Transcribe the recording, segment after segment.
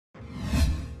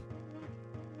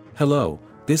Hello,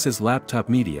 this is Laptop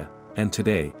Media, and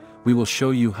today, we will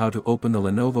show you how to open the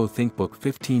Lenovo ThinkBook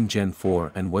 15 Gen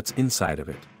 4 and what's inside of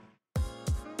it.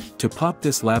 To pop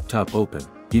this laptop open,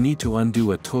 you need to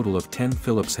undo a total of 10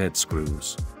 Phillips head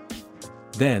screws.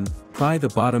 Then, pry the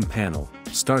bottom panel,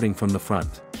 starting from the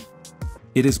front.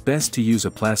 It is best to use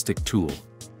a plastic tool.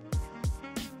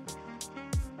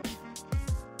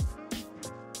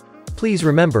 Please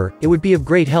remember, it would be of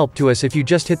great help to us if you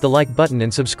just hit the like button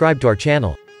and subscribe to our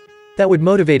channel. That would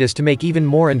motivate us to make even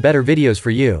more and better videos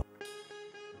for you.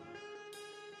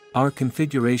 Our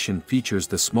configuration features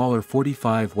the smaller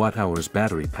 45 Wh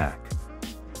battery pack.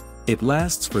 It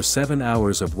lasts for 7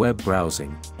 hours of web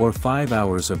browsing, or 5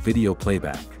 hours of video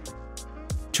playback.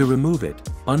 To remove it,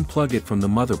 unplug it from the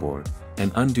motherboard,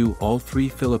 and undo all 3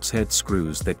 Phillips head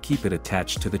screws that keep it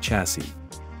attached to the chassis.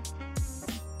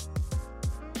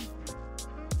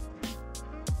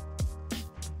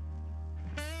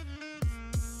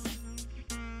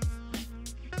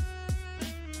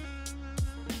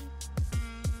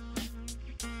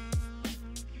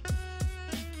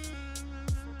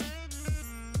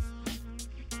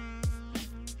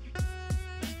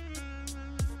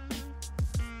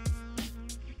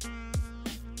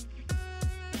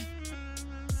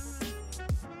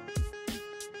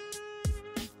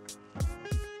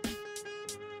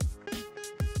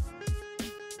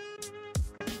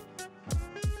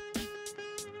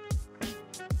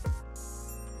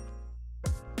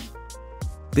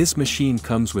 This machine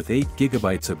comes with 8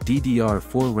 GB of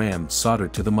DDR4 RAM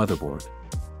soldered to the motherboard.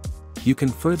 You can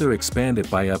further expand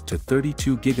it by up to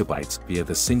 32 GB via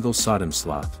the single SODIMM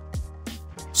slot.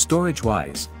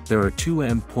 Storage-wise, there are two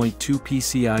M.2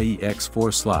 PCIe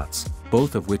X4 slots,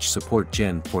 both of which support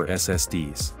Gen 4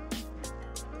 SSDs.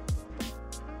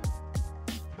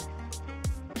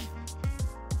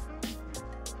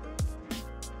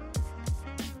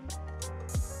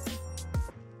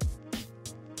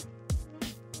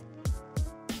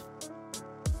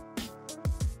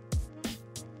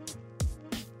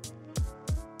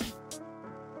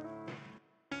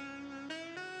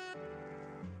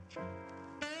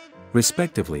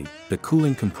 Respectively, the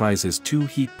cooling comprises 2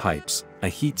 heat pipes, a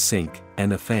heat sink,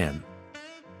 and a fan.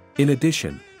 In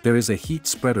addition, there is a heat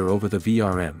spreader over the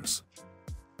VRMs.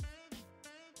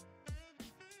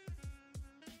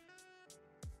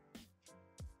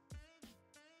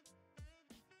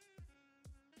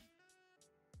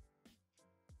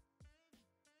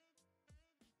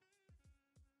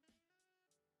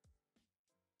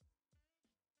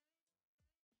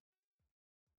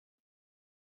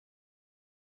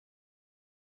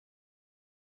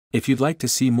 If you'd like to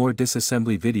see more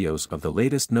disassembly videos of the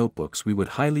latest notebooks, we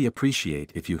would highly appreciate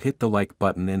if you hit the like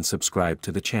button and subscribe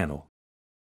to the channel.